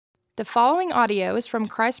The following audio is from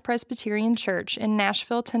Christ Presbyterian Church in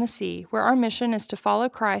Nashville, Tennessee, where our mission is to follow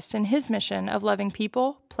Christ in his mission of loving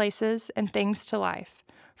people, places, and things to life.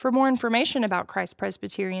 For more information about Christ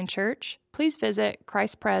Presbyterian Church, please visit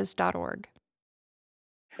christpres.org.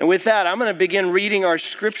 And with that, I'm going to begin reading our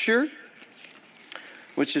scripture,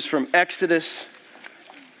 which is from Exodus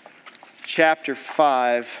chapter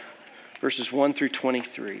 5, verses 1 through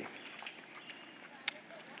 23.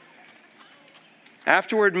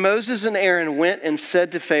 Afterward, Moses and Aaron went and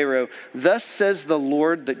said to Pharaoh, "Thus says the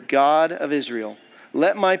Lord, the God of Israel,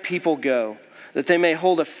 let my people go, that they may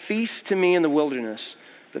hold a feast to me in the wilderness."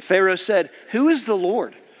 But Pharaoh said, "Who is the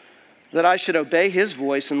Lord, that I should obey his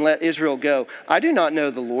voice and let Israel go? I do not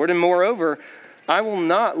know the Lord, and moreover, I will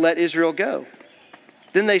not let Israel go."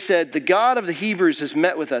 Then they said, "The God of the Hebrews has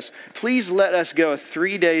met with us. Please let us go a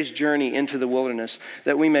 3 days' journey into the wilderness,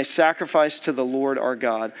 that we may sacrifice to the Lord our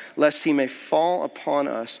God, lest he may fall upon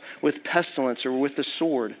us with pestilence or with the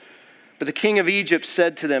sword." But the king of Egypt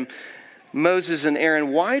said to them, "Moses and Aaron,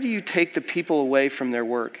 why do you take the people away from their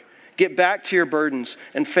work? Get back to your burdens."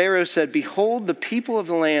 And Pharaoh said, "Behold, the people of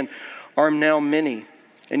the land are now many,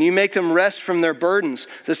 and you make them rest from their burdens."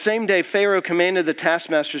 The same day Pharaoh commanded the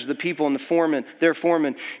taskmasters of the people and their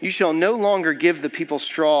foremen, "You shall no longer give the people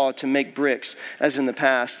straw to make bricks, as in the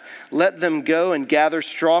past. Let them go and gather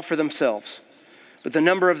straw for themselves. But the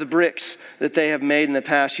number of the bricks that they have made in the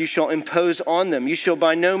past, you shall impose on them. You shall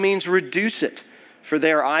by no means reduce it, for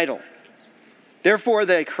they are idle." Therefore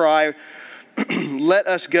they cry, "Let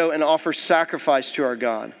us go and offer sacrifice to our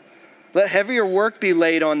God. Let heavier work be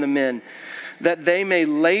laid on the men, that they may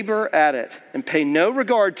labor at it and pay no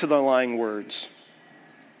regard to their lying words."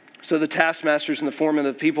 So the taskmasters and the foremen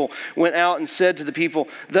of the people went out and said to the people,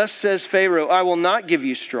 "Thus says Pharaoh, I will not give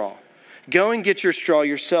you straw. Go and get your straw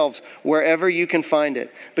yourselves wherever you can find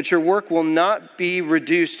it, but your work will not be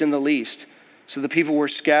reduced in the least." So the people were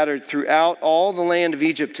scattered throughout all the land of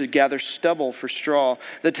Egypt to gather stubble for straw.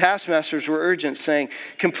 The taskmasters were urgent, saying,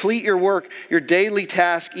 "Complete your work, your daily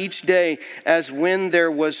task each day, as when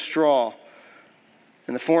there was straw."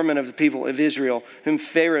 And the foremen of the people of Israel, whom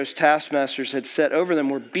Pharaoh's taskmasters had set over them,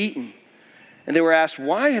 were beaten. And they were asked,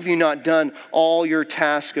 "Why have you not done all your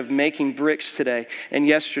task of making bricks today and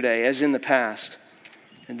yesterday, as in the past?"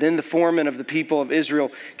 And then the foreman of the people of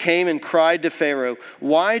Israel came and cried to Pharaoh,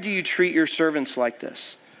 "Why do you treat your servants like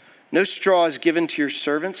this? No straw is given to your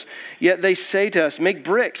servants, yet they say to us, 'Make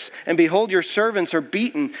bricks,' and behold, your servants are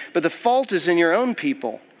beaten, but the fault is in your own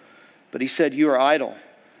people." But he said, "You are idle.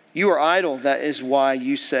 You are idle, that is why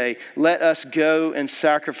you say, 'Let us go and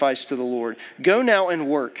sacrifice to the Lord.' Go now and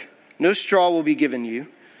work. No straw will be given you,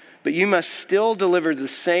 but you must still deliver the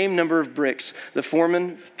same number of bricks." The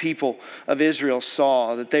foreman people of Israel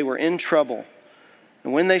saw that they were in trouble.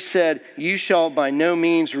 And when they said, "You shall by no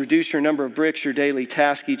means reduce your number of bricks, your daily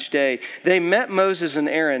task each day," they met Moses and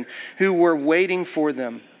Aaron, who were waiting for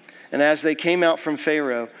them. And as they came out from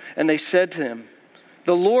Pharaoh, and they said to him,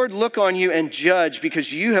 "The Lord look on you and judge,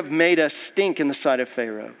 because you have made us stink in the sight of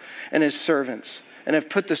Pharaoh and his servants, and have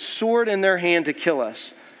put the sword in their hand to kill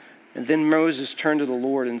us." And then Moses turned to the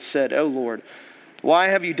Lord and said, "O Lord, why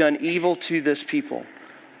have you done evil to this people?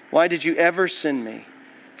 Why did you ever send me?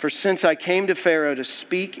 For since I came to Pharaoh to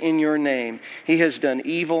speak in your name, he has done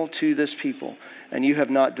evil to this people, and you have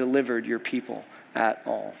not delivered your people at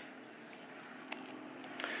all."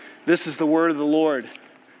 This is the word of the Lord.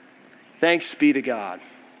 Thanks be to God.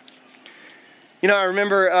 You know, I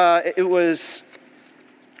remember it was,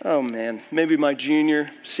 maybe my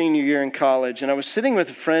senior year in college, and I was sitting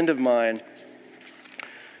with a friend of mine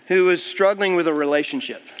who was struggling with a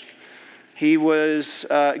relationship. He was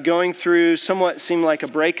going through somewhat seemed like a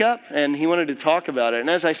breakup, and he wanted to talk about it. And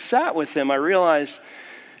as I sat with him, I realized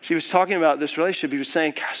he was talking about this relationship. He was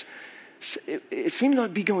saying, "Gosh, it seemed to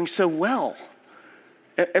be going so well.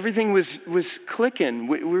 Everything was clicking.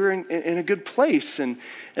 We were in a good place, and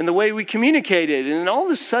the way we communicated. And then all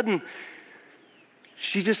of a sudden,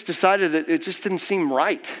 she just decided that it just didn't seem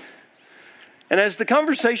right." And as the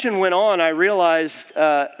conversation went on, I realized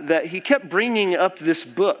that he kept bringing up this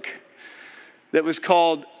book that was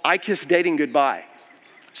called "I Kiss Dating Goodbye."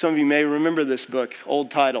 Some of you may remember this book,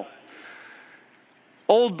 old title.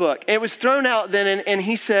 Old book. It was thrown out then, and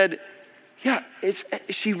he said, "Yeah,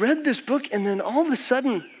 she read this book, and then all of a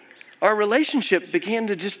sudden, our relationship began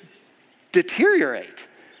to just deteriorate,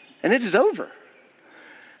 and it is over."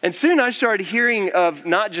 And soon I started hearing of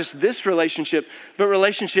not just this relationship, but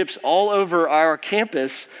relationships all over our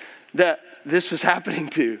campus that this was happening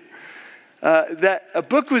to. That a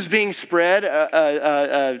book was being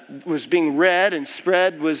was being read and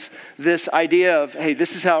spread was this idea of, hey,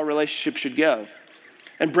 this is how a relationship should go.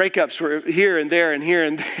 and breakups were here and there and here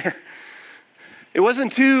and there. It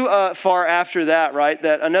wasn't too far after that, right,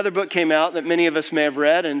 that another book came out that many of us may have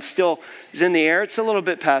read and still is in the air. It's a little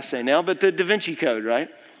bit passé now, but the Da Vinci Code, right?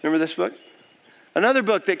 Remember this book? Another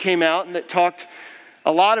book that came out and that talked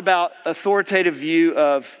a lot about authoritative view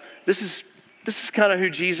of this is kind of who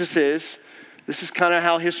Jesus is. This is kind of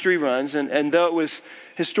how history runs. And though it was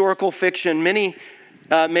historical fiction, many,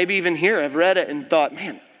 maybe even here, have read it and thought,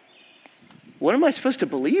 man, what am I supposed to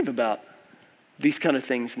believe about these kind of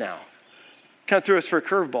things now? Kind of threw us for a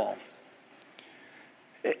curveball.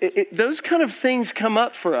 Those kind of things come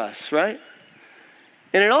up for us, right?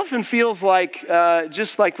 And it often feels like,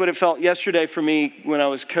 just like what it felt yesterday for me when I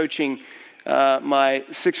was coaching my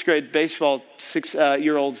sixth grade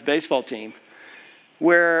six-year-olds baseball team,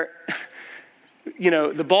 where,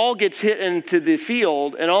 the ball gets hit into the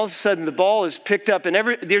field and all of a sudden the ball is picked up and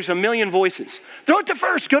there's a million voices. Throw it to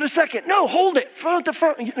first, go to second. No, hold it, throw it to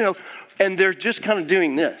first, and they're just kind of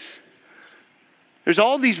doing this. There's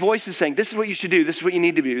all these voices saying, this is what you should do, this is what you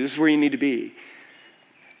need to do, this is where you need to be.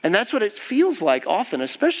 And that's what it feels like often,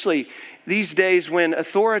 especially these days when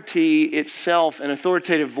authority itself and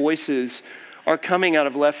authoritative voices are coming out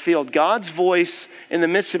of left field. God's voice in the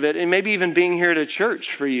midst of it, and maybe even being here at a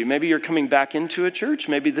church for you. Maybe you're coming back into a church.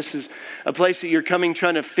 Maybe this is a place that you're coming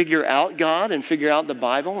trying to figure out God and figure out the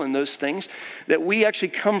Bible and those things. That we actually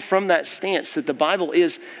come from that stance that the Bible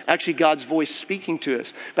is actually God's voice speaking to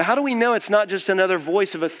us. But how do we know it's not just another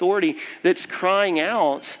voice of authority that's crying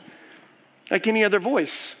out like any other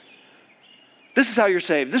voice? This is how you're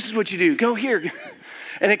saved. This is what you do. Go here.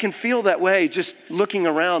 And it can feel that way just looking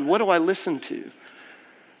around. What do I listen to?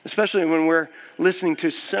 Especially when we're listening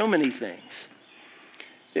to so many things.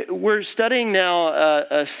 We're studying now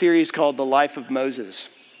a series called The Life of Moses.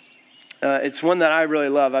 It's one that I really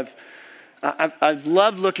love. I've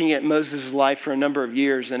loved looking at Moses' life for a number of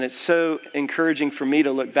years, and it's so encouraging for me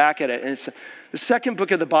to look back at it. And it's the second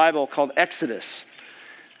book of the Bible called Exodus.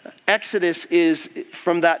 Exodus is,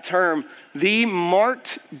 from that term, the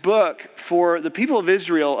marked book for the people of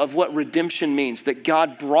Israel of what redemption means, that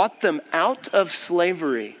God brought them out of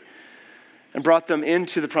slavery and brought them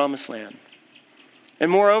into the promised land. And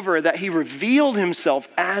moreover, that he revealed himself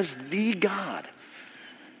as the God,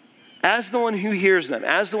 as the one who hears them,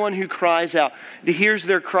 as the one who cries out, that hears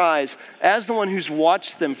their cries, as the one who's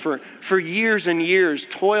watched them for years and years,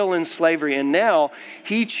 toil in slavery. And now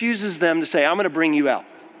he chooses them to say, I'm going to bring you out.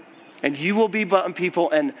 And you will be my people,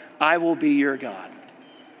 and I will be your God.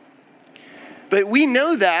 But we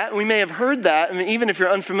know that, we may have heard that. I mean, even if you're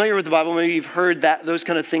unfamiliar with the Bible, maybe you've heard that, those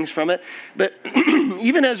kind of things from it. But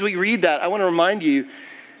even as we read that, I want to remind you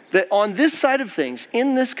that on this side of things,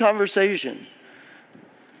 in this conversation,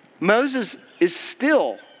 Moses is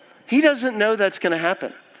still, he doesn't know that's going to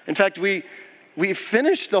happen. In fact, we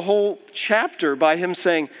finished the whole chapter by him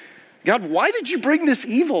saying, God, why did you bring this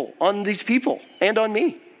evil on these people and on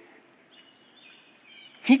me?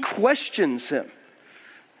 He questions him.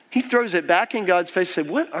 He throws it back in God's face and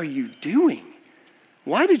says, what are you doing?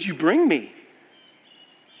 Why did you bring me?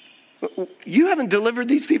 You haven't delivered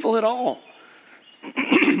these people at all.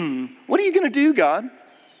 What are you going to do, God?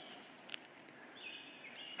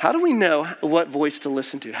 How do we know what voice to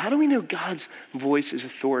listen to? How do we know God's voice is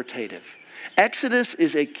authoritative? Exodus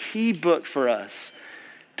is a key book for us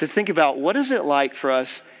to think about what is it like for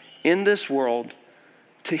us in this world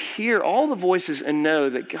to hear all the voices and know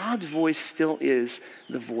that God's voice still is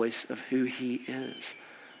the voice of who he is,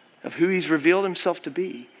 of who he's revealed himself to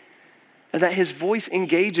be, and that his voice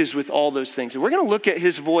engages with all those things. And we're going to look at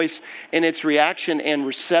his voice and its reaction and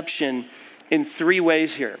reception in three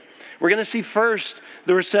ways here. We're going to see first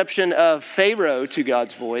the reception of Pharaoh to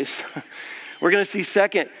God's voice. We're going to see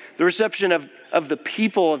second the reception of the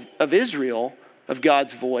people of Israel of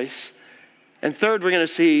God's voice. And third, we're going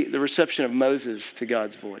to see the reception of Moses to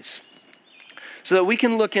God's voice. So that we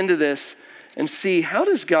can look into this and see, how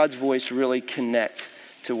does God's voice really connect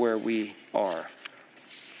to where we are?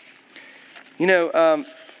 I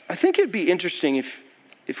think it'd be interesting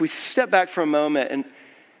if we step back for a moment, and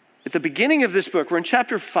at the beginning of this book, we're in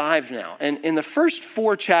chapter 5 now, and in the first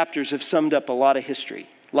 4 chapters have summed up a lot of history,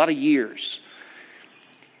 a lot of years.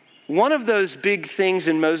 One of those big things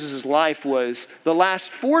in Moses' life was the last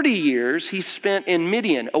 40 years he spent in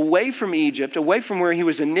Midian, away from Egypt, away from where he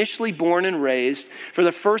was initially born and raised for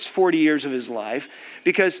the first 40 years of his life,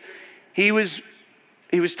 because he was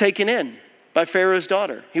taken in by Pharaoh's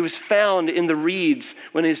daughter. He was found in the reeds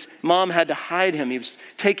when his mom had to hide him. He was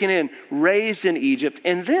taken in, raised in Egypt,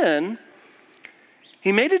 and then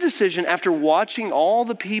he made a decision after watching all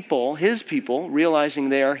the people, his people, realizing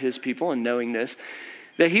they are his people and knowing this,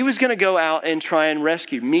 that he was going to go out and try and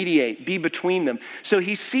rescue, mediate, be between them. So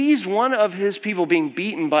he sees one of his people being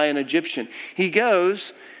beaten by an Egyptian. He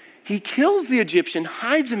goes, he kills the Egyptian,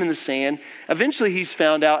 hides him in the sand. Eventually he's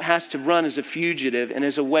found out, has to run as a fugitive and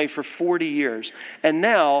is away for 40 years. And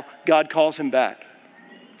now God calls him back.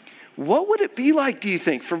 What would it be like, do you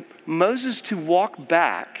think, for Moses to walk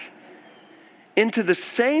back into the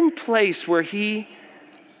same place where he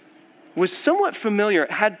was somewhat familiar,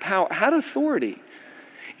 had power, had authority,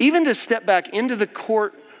 even to step back into the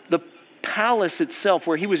court, the palace itself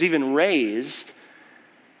where he was even raised,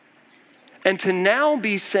 and to now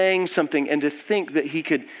be saying something and to think that he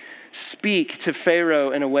could speak to Pharaoh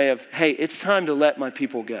in a way of, hey, it's time to let my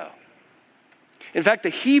people go. In fact, the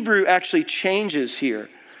Hebrew actually changes here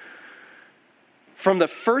from the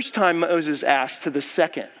first time Moses asked to the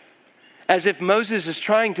second, as if Moses is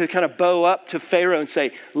trying to kind of bow up to Pharaoh and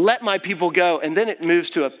say, let my people go. And then it moves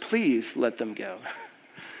to a please let them go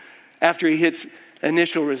after he hits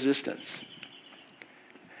initial resistance.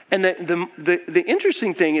 And the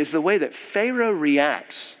interesting thing is the way that Pharaoh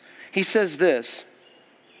reacts. He says this.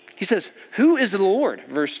 He says, who is the Lord,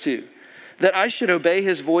 verse 2, that I should obey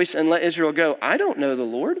his voice and let Israel go? I don't know the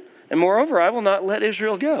Lord, and moreover, I will not let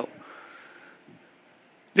Israel go.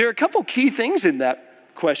 There are a couple key things in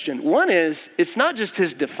that question. One is, it's not just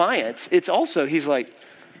his defiance, it's also, he's like,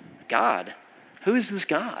 God, who is this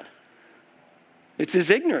God? It's his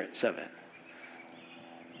ignorance of it.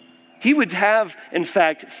 He would have, in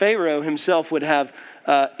fact, Pharaoh himself would have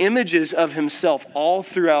images of himself all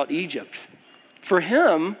throughout Egypt. For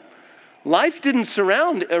him, life didn't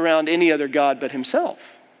surround around any other God but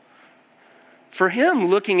himself. For him,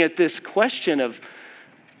 looking at this question of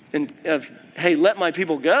hey, let my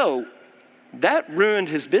people go, that ruined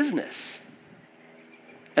his business.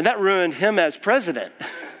 And that ruined him as president.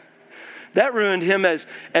 That ruined him as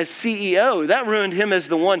CEO. That ruined him as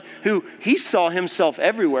the one who he saw himself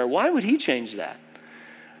everywhere. Why would he change that?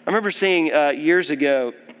 I remember seeing years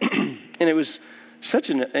ago, and it was such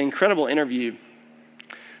an incredible interview.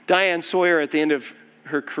 Diane Sawyer, at the end of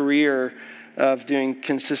her career of doing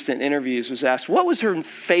consistent interviews, was asked, what was her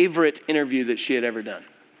favorite interview that she had ever done?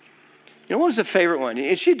 You know, what was the favorite one?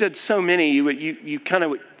 And she did so many, you kind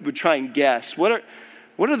of would try and guess. What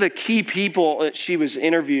are the key people that she was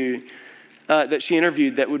interviewed,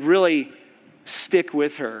 that would really stick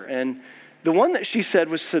with her? And the one that she said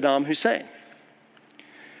was Saddam Hussein.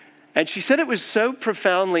 And she said it was so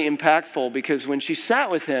profoundly impactful because when she sat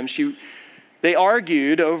with him, they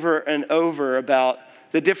argued over and over about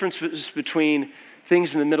the differences between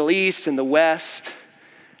things in the Middle East and the West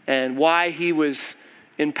and why he was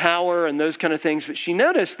in power and those kind of things. But she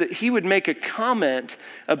noticed that he would make a comment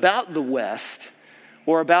about the West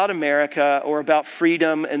or about America or about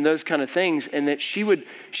freedom and those kind of things, and that she would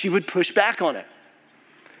push back on it.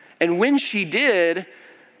 And when she did,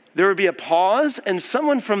 there would be a pause and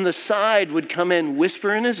someone from the side would come in,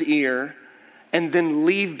 whisper in his ear, and then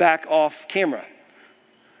leave back off camera.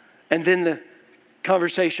 And then the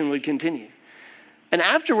conversation would continue. And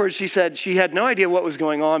afterwards, she said she had no idea what was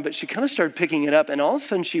going on, but she kind of started picking it up. And all of a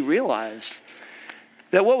sudden, she realized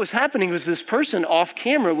that what was happening was this person off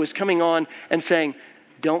camera was coming on and saying,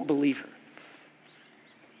 don't believe her.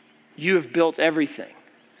 You have built everything.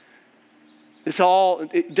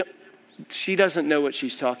 She doesn't know what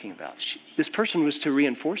she's talking about. This person was to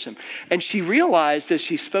reinforce him. And she realized as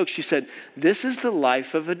she spoke, she said, this is the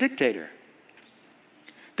life of a dictator.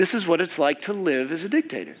 This is what it's like to live as a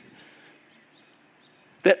dictator.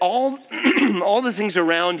 That all the things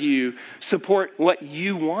around you support what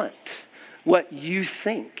you want, what you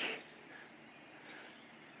think.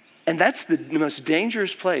 And that's the most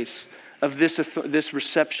dangerous place of this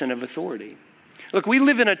reception of authority. Look, we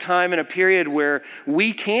live in a time and a period where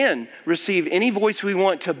we can receive any voice we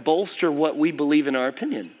want to bolster what we believe in our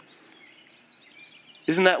opinion.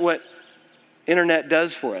 Isn't that what internet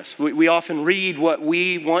does for us? We often read what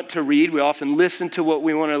we want to read. We often listen to what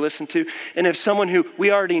we want to listen to. And if someone who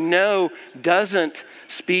we already know doesn't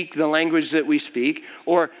speak the language that we speak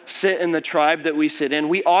or sit in the tribe that we sit in,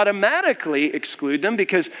 we automatically exclude them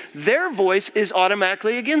because their voice is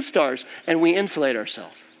automatically against ours, and we insulate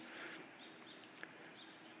ourselves.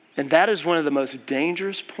 And that is one of the most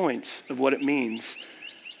dangerous points of what it means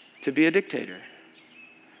to be a dictator.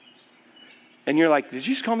 And you're like, did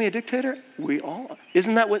you just call me a dictator? We all are.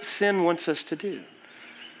 Isn't that what sin wants us to do?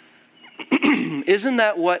 Isn't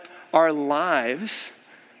that what our lives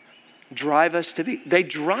drive us to be? They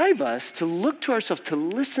drive us to look to ourselves, to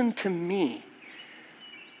listen to me,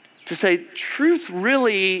 to say, truth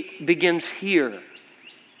really begins here.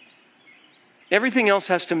 Everything else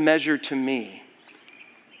has to measure to me.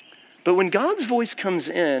 But when God's voice comes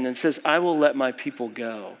in and says, I will let my people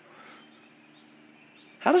go,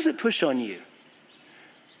 how does it push on you?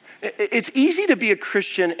 It's easy to be a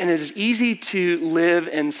Christian, and it is easy to live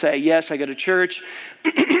and say, yes, I go to church.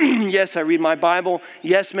 Yes, I read my Bible.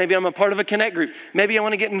 Yes, maybe I'm a part of a connect group. Maybe I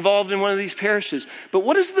want to get involved in one of these parishes. But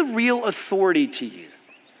what is the real authority to you?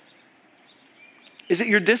 Is it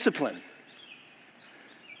your discipline?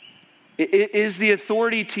 Is the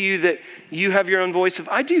authority to you that you have your own voice of,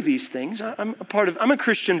 I do these things. I'm a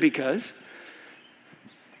Christian because.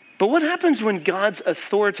 But what happens when God's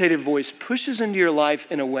authoritative voice pushes into your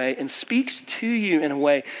life in a way and speaks to you in a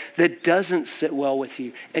way that doesn't sit well with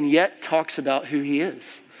you and yet talks about who he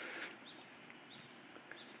is?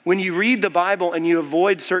 When you read the Bible and you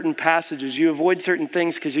avoid certain passages, you avoid certain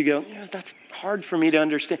things because you go, that's hard for me to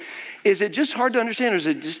understand. Is it just hard to understand, or is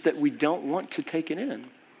it just that we don't want to take it in?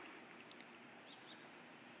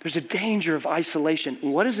 There's a danger of isolation.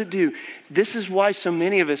 And what does it do? This is why so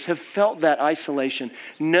many of us have felt that isolation,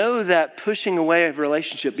 know that pushing away of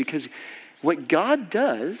relationship, because what God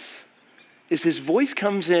does is his voice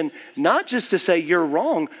comes in not just to say you're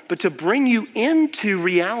wrong, but to bring you into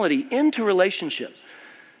reality, into relationship.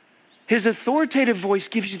 His authoritative voice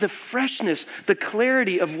gives you the freshness, the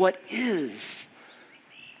clarity of what is,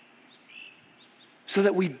 so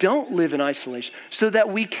that we don't live in isolation, so that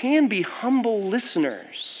we can be humble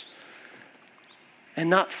listeners and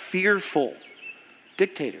not fearful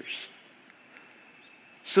dictators.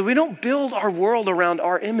 So we don't build our world around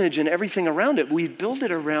our image and everything around it. We build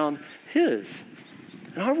it around his.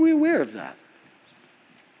 And are we aware of that?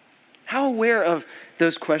 How aware of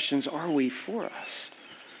those questions are we for us?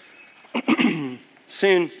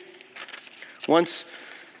 Soon, once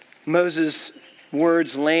Moses'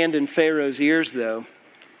 words land in Pharaoh's ears, though,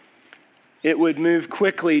 it would move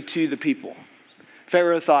quickly to the people.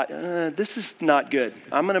 Pharaoh thought, this is not good.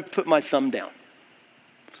 I'm going to put my thumb down.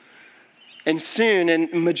 And soon, in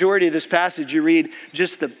the majority of this passage, you read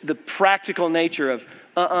just the practical nature of,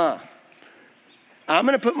 I'm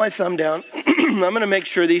going to put my thumb down. I'm going to make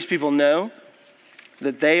sure these people know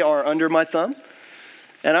that they are under my thumb.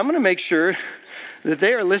 And I'm going to make sure that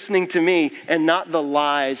they are listening to me and not the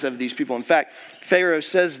lies of these people. In fact, Pharaoh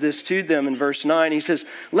says this to them in verse 9. He says,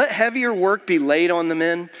 let heavier work be laid on the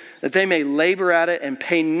men, that they may labor at it and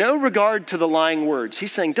pay no regard to the lying words.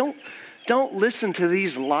 He's saying, don't listen to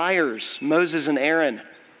these liars, Moses and Aaron.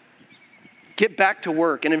 Get back to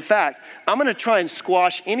work. And in fact, I'm going to try and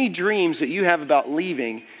squash any dreams that you have about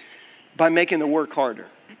leaving by making the work harder.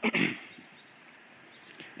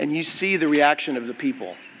 And you see the reaction of the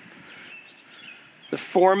people. The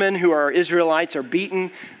foremen who are Israelites are beaten.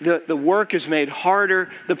 The work is made harder.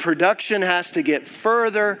 The production has to get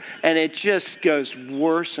further. And it just goes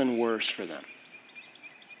worse and worse for them.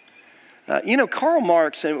 Karl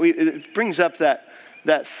Marx, and it brings up that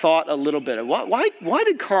thought a little bit. Why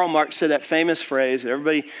did Karl Marx say that famous phrase that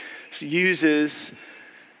everybody uses,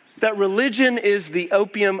 that religion is the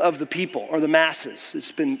opium of the people or the masses?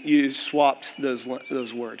 It's been used, swapped those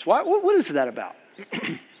words. What is that about?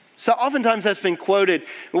 So oftentimes that's been quoted.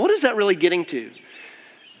 But what is that really getting to?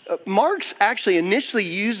 Marx actually initially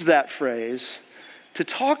used that phrase to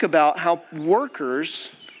talk about how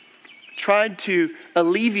workers tried to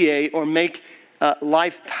alleviate or make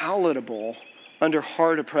life palatable under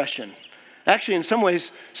hard oppression. Actually, in some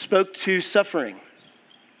ways, spoke to suffering.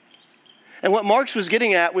 And what Marx was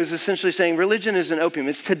getting at was essentially saying religion is an opium.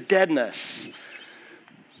 It's to deadness.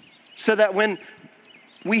 So that when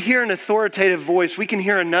we hear an authoritative voice, we can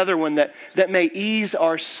hear another one that may ease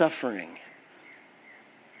our suffering.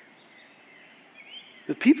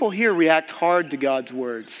 The people here react hard to God's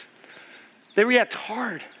words. They react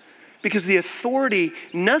hard because the authority,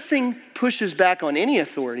 nothing pushes back on any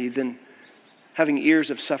authority than having ears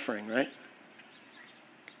of suffering, right?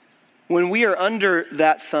 When we are under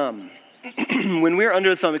that thumb,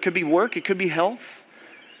 it could be work, it could be health,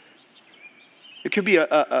 it could be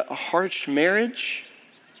a harsh marriage,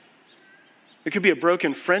 it could be a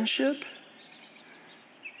broken friendship.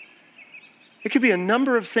 It could be a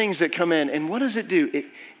number of things that come in. And what does it do?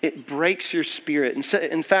 It breaks your spirit.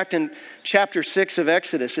 In fact, in chapter 6 of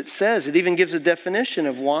Exodus, it even gives a definition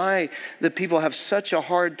of why the people have such a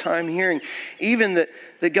hard time hearing. Even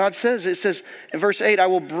that God says, it says in verse 8, I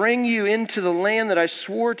will bring you into the land that I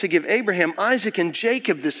swore to give Abraham, Isaac, and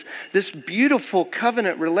Jacob, this beautiful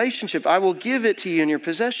covenant relationship. I will give it to you in your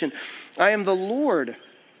possession. I am the Lord.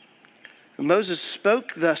 Moses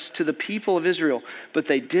spoke thus to the people of Israel, but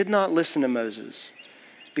they did not listen to Moses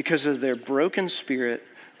because of their broken spirit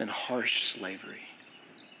and harsh slavery.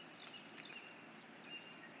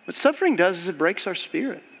 What suffering does is it breaks our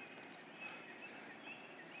spirit.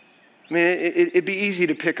 I mean, it'd be easy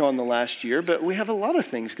to pick on the last year, but we have a lot of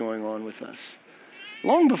things going on with us.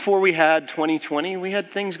 Long before we had 2020, we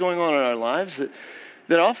had things going on in our lives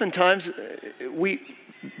that oftentimes we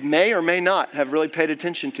may or may not have really paid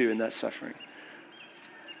attention to in that suffering.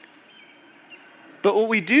 But what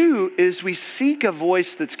we do is we seek a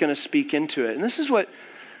voice that's going to speak into it. And this is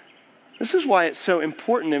why it's so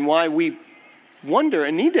important and why we wonder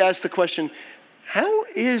and need to ask the question, how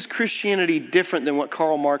is Christianity different than what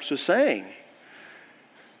Karl Marx was saying?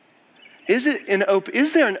 Is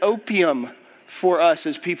there an opium for us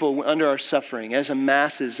as people under our suffering, as a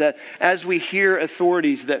masses, that as we hear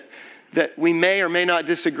authorities that we may or may not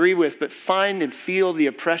disagree with, but find and feel the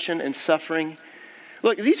oppression and suffering?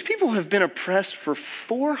 Look, these people have been oppressed for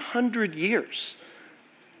 400 years.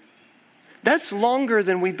 That's longer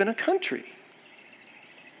than we've been a country.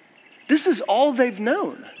 This is all they've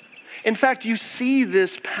known. In fact, you see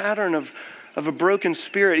this pattern of a broken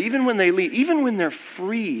spirit, even when they leave, even when they're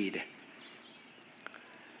freed.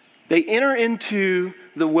 They enter into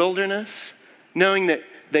the wilderness knowing that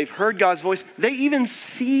they've heard God's voice. They even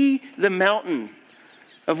see the mountain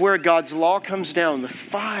of where God's law comes down, the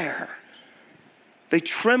fire. They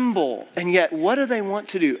tremble, and yet what do they want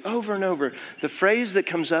to do? Over and over, the phrase that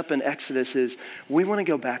comes up in Exodus is, we want to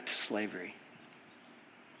go back to slavery.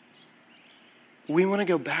 We want to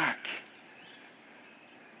go back.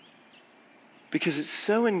 Because it's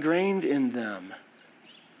so ingrained in them.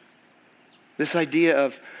 This idea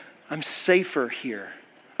of, I'm safer here.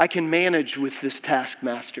 I can manage with this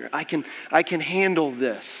taskmaster. I can handle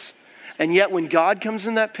this. And yet when God comes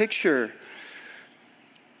in that picture,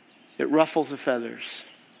 it ruffles the feathers.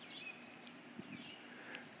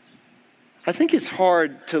 I think it's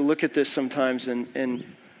hard to look at this sometimes and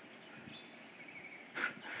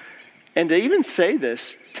to even say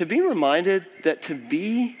this, to be reminded that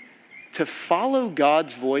to follow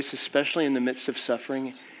God's voice, especially in the midst of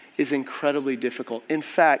suffering, is incredibly difficult. In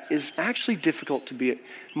fact, it's actually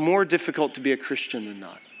more difficult to be a Christian than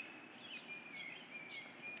not.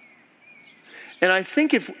 And I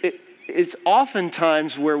think it's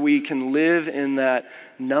oftentimes where we can live in that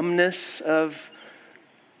numbness of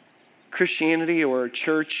Christianity or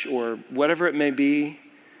church or whatever it may be,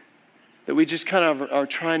 that we just kind of are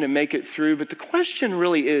trying to make it through. But the question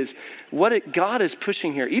really is, God is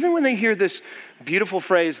pushing here. Even when they hear this beautiful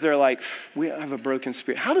phrase, they're like, we have a broken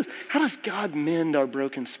spirit. How does God mend our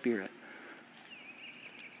broken spirit?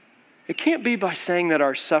 It can't be by saying that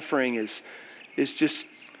our suffering is just,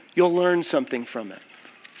 you'll learn something from it.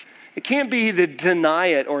 It can't be to deny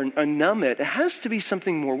it or numb it. It has to be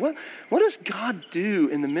something more. What does God do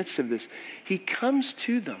in the midst of this? He comes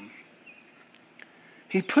to them.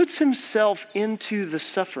 He puts himself into the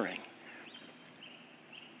suffering.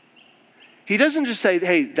 He doesn't just say,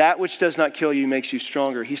 hey, that which does not kill you makes you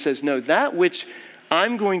stronger. He says, no, that which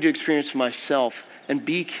I'm going to experience myself and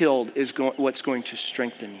be killed is what's going to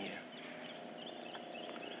strengthen you.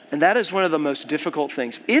 And that is one of the most difficult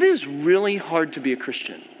things. It is really hard to be a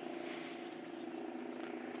Christian.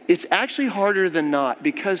 It's actually harder than not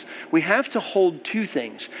because we have to hold two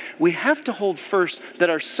things. We have to hold first that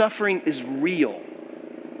our suffering is real.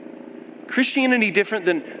 Christianity, different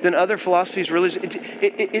than other philosophies, religion,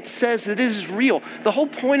 it says that it is real. The whole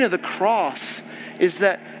point of the cross is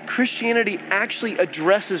that Christianity actually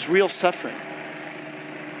addresses real suffering.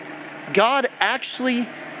 God actually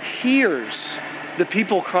hears the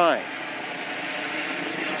people crying.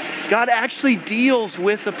 God actually deals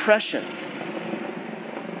with oppression.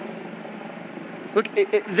 Look,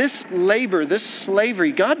 this labor, this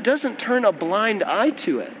slavery, God doesn't turn a blind eye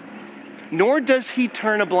to it. Nor does he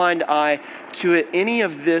turn a blind eye to any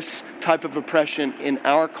of this type of oppression in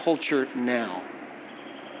our culture now.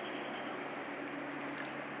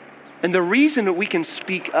 And the reason that we can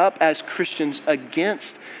speak up as Christians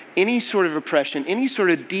against any sort of oppression, any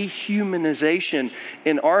sort of dehumanization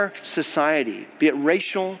in our society, be it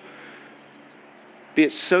racial, be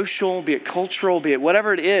it social, be it cultural, be it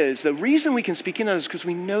whatever it is, the reason we can speak into this is because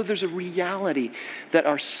we know there's a reality that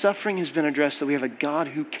our suffering has been addressed, that we have a God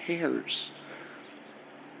who cares.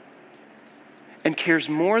 And cares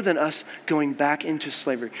more than us going back into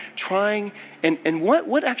slavery. And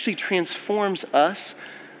what actually transforms us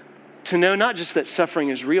to know not just that suffering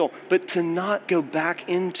is real, but to not go back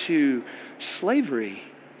into slavery.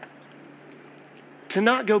 To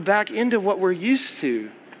not go back into what we're used to.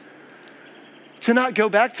 To not go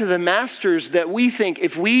back to the masters that we think,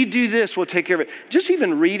 if we do this, we'll take care of it. Just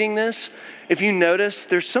even reading this, if you notice,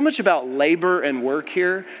 there's so much about labor and work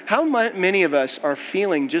here. How many of us are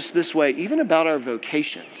feeling just this way, even about our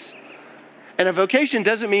vocations? And a vocation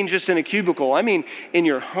doesn't mean just in a cubicle. I mean, in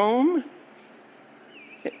your home,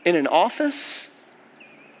 in an office,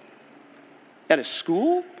 at a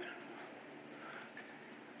school.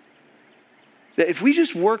 That if we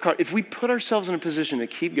just work hard, if we put ourselves in a position to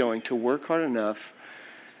keep going, to work hard enough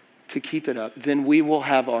to keep it up, then we will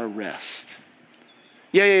have our rest.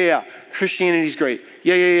 Yeah. Christianity's great.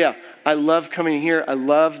 Yeah. I love coming here. I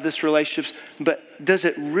love this relationships. But does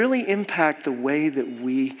it really impact the way that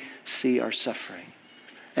we see our suffering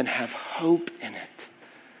and have hope in it?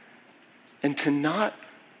 And to not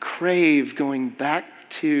crave going back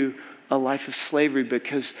to a life of slavery,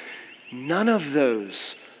 because none of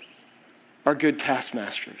those are good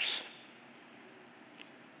taskmasters.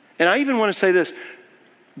 And I even want to say this,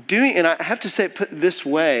 and I have to say it put this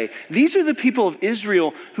way, these are the people of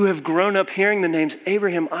Israel who have grown up hearing the names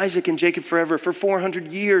Abraham, Isaac, and Jacob forever. For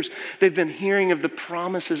 400 years, they've been hearing of the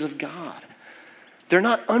promises of God. They're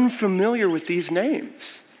not unfamiliar with these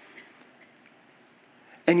names.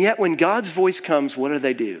 And yet when God's voice comes, what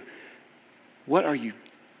do? What are you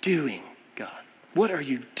doing, God? What are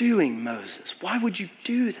you doing, Moses? Why would you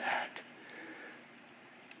do that?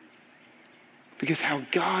 Because how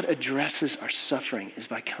God addresses our suffering is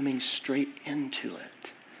by coming straight into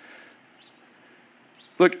it.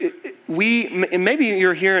 Look, and maybe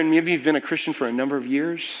you're here and maybe you've been a Christian for a number of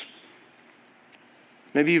years.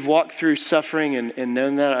 Maybe you've walked through suffering and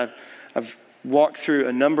known that. I've walked through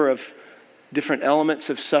a number of different elements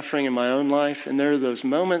of suffering in my own life. And there are those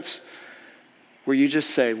moments where you just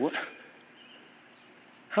say, "What?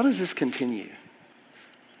 How does this continue?"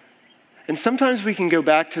 And sometimes we can go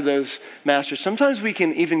back to those masters. Sometimes we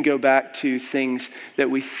can even go back to things that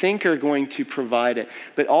we think are going to provide it.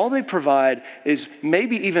 But all they provide is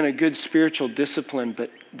maybe even a good spiritual discipline,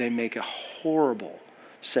 but they make a horrible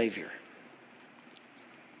savior.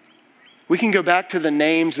 We can go back to the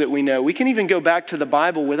names that we know. We can even go back to the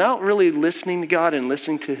Bible without really listening to God and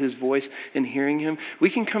listening to his voice and hearing him. We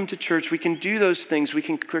can come to church. We can do those things. We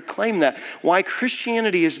can proclaim that. Why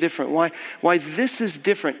Christianity is different, why this is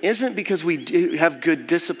different, isn't because we do have good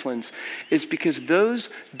disciplines. It's because those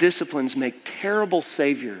disciplines make terrible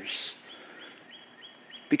saviors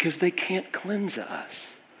because they can't cleanse us.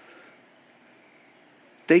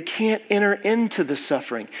 They can't enter into the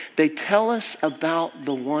suffering. They tell us about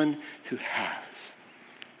the one who has.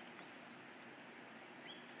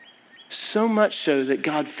 So much so that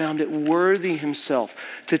God found it worthy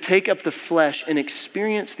himself to take up the flesh and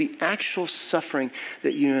experience the actual suffering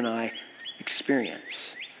that you and I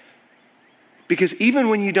experience. Because even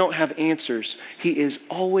when you don't have answers, he is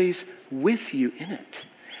always with you in it.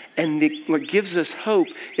 And what gives us hope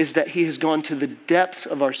is that he has gone to the depths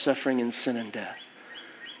of our suffering in sin and death.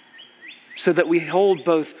 So that we hold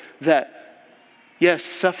both that, yes,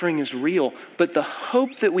 suffering is real, but the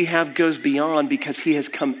hope that we have goes beyond because he has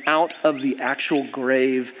come out of the actual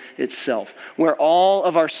grave itself, where all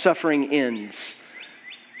of our suffering ends.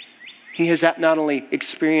 He has not only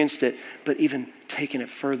experienced it, but even taken it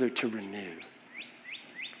further to renew.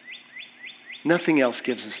 Nothing else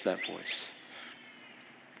gives us that voice.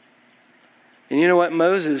 And you know what?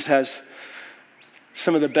 Moses has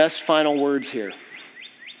some of the best final words here.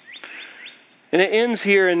 And it ends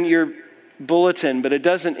here in your bulletin, but it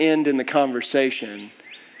doesn't end in the conversation.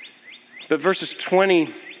 But verses 20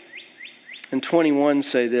 and 21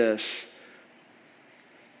 say this,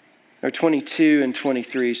 or 22 and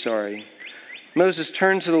 23, sorry. Moses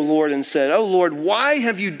turned to the Lord and said, "Oh Lord, why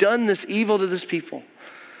have you done this evil to this people?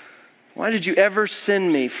 Why did you ever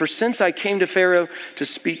send me? For since I came to Pharaoh to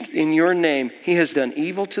speak in your name, he has done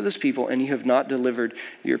evil to this people, and you have not delivered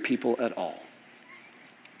your people at all."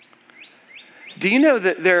 Do you know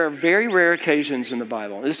that there are very rare occasions in the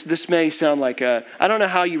Bible? This may sound like I don't know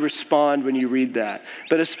how you respond when you read that,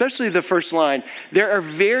 but especially the first line. There are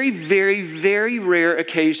very, very, very rare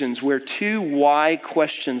occasions where two why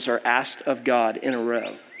questions are asked of God in a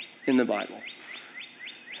row in the Bible.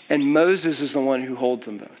 And Moses is the one who holds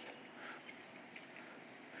them both.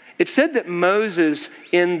 It's said that Moses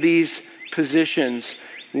in these positions,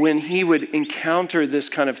 when he would encounter this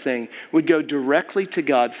kind of thing, would go directly to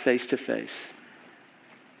God face to face.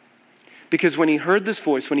 Because when he heard this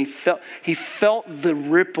voice, when he felt the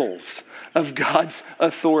ripples of God's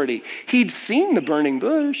authority. He'd seen the burning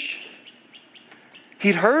bush.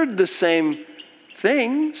 He'd heard the same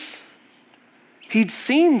things. He'd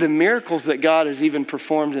seen the miracles that God has even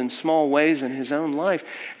performed in small ways in his own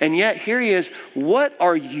life. And yet here he is, what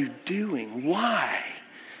are you doing? Why?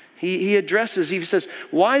 He says,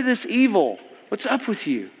 why this evil? What's up with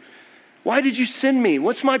you? Why did you send me?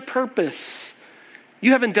 What's my purpose?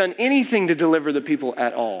 You haven't done anything to deliver the people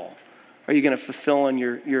at all. Are you going to fulfill on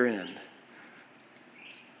your end?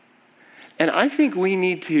 And I think we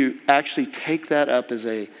need to actually take that up as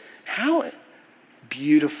how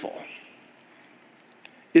beautiful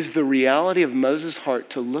is the reality of Moses' heart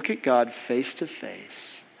to look at God face to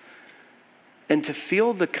face and to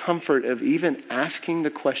feel the comfort of even asking the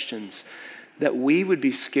questions that we would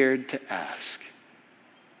be scared to ask.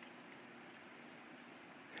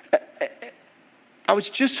 I was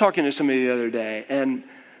just talking to somebody the other day, and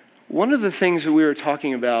one of the things that we were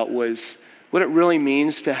talking about was what it really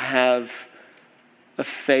means to have a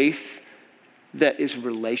faith that is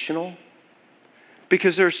relational.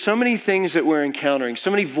 Because there are so many things that we're encountering, so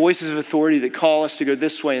many voices of authority that call us to go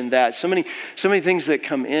this way and that, so many things that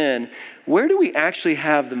come in. Where do we actually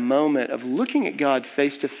have the moment of looking at God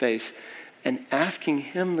face to face and asking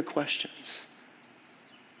him the questions?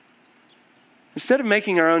 Instead of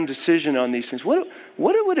making our own decision on these things, what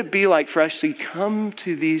would it be like for us to come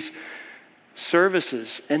to these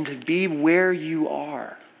services and to be where you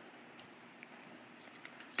are?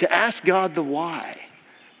 To ask God the why.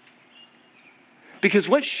 Because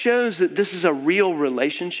what shows that this is a real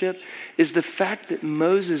relationship is the fact that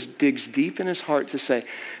Moses digs deep in his heart to say,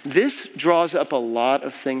 this draws up a lot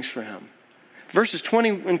of things for him. Verses 20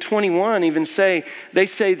 and 21 even say the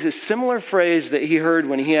similar phrase that he heard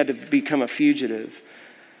when he had to become a fugitive.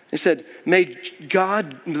 They said, may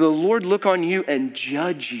God, the Lord, look on you and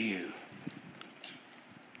judge you.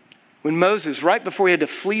 When Moses, right before he had to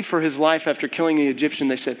flee for his life after killing the Egyptian,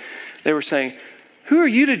 they were saying, who are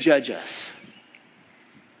you to judge us?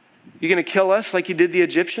 You going to kill us like you did the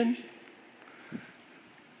Egyptian?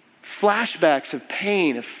 Flashbacks of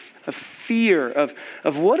pain, of fear, of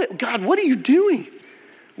God, what are you doing?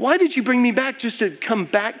 Why did you bring me back just to come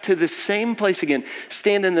back to the same place again,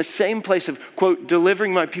 stand in the same place of, quote,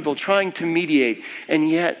 delivering my people, trying to mediate, and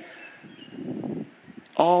yet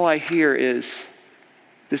all I hear is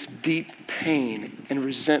this deep pain and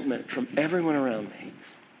resentment from everyone around me.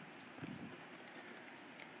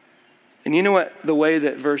 And you know what? The way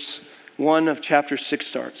that verse 1 of chapter 6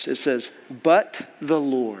 starts, it says, but the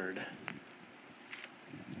Lord.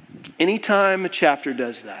 Anytime a chapter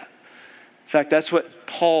does that, in fact, that's what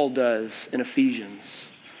Paul does in Ephesians.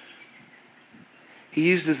 He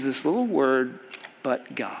uses this little word,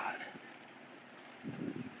 but God.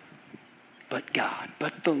 But God,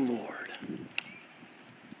 but the Lord.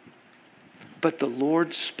 But the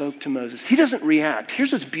Lord spoke to Moses. He doesn't react.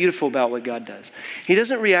 Here's what's beautiful about what God does. He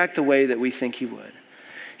doesn't react the way that we think he would.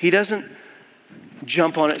 He doesn't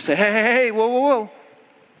jump on it and say, hey, whoa.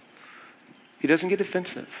 He doesn't get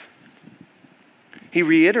defensive. He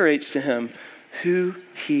reiterates to him who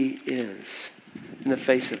he is in the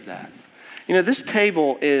face of that. You know, this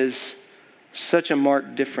table is such a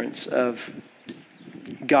marked difference of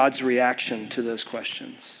God's reaction to those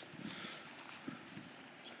questions.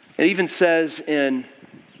 It even says in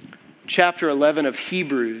chapter 11 of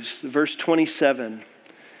Hebrews, verse 27,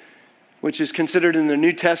 which is considered in the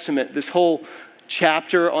New Testament, this whole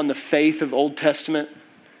chapter on the faith of Old Testament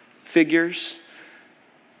figures,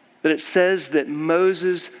 that it says that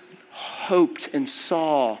Moses hoped and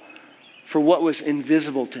saw for what was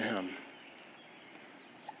invisible to him.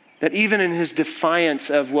 That even in his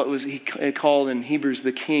defiance of what was he called in Hebrews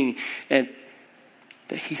the king, and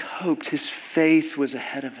that he hoped, his faith was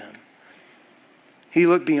ahead of him. He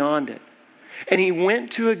looked beyond it. And he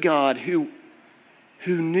went to a God who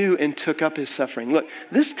knew and took up his suffering. Look,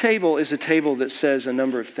 this table is a table that says a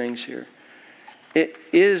number of things here. It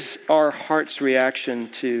is our heart's reaction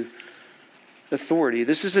to authority.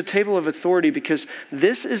 This is a table of authority because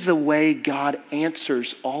this is the way God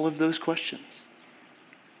answers all of those questions.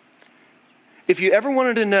 If you ever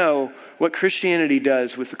wanted to know what Christianity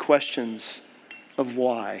does with the questions of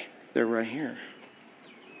why, they're right here.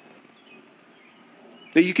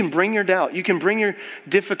 That you can bring your doubt, you can bring your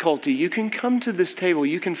difficulty, you can come to this table,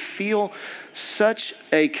 you can feel such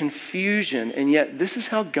a confusion, and yet this is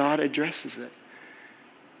how God addresses it.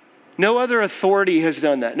 No other authority has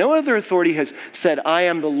done that. No other authority has said, I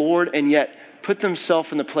am the Lord, and yet put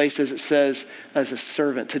themselves in the place, as it says, as a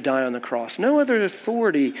servant to die on the cross. No other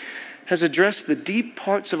authority has addressed the deep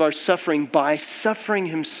parts of our suffering by suffering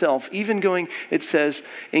himself, even going, it says,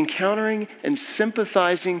 encountering and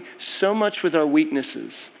sympathizing so much with our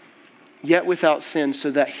weaknesses, yet without sin, so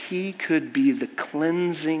that he could be the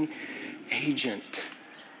cleansing agent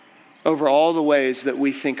over all the ways that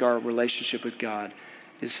we think our relationship with God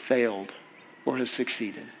has failed or has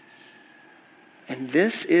succeeded. And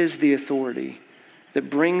this is the authority that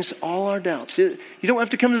brings all our doubts. You don't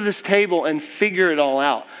have to come to this table and figure it all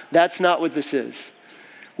out. That's not what this is.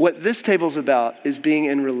 What this table's about is being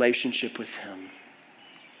in relationship with him.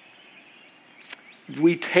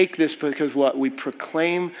 we take this because what? We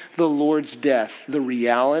proclaim the Lord's death, the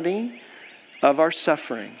reality of our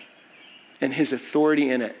suffering and his authority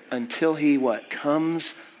in it until he what?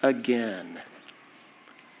 Comes again.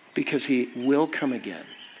 Because he will come again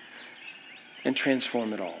and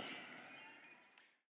transform it all.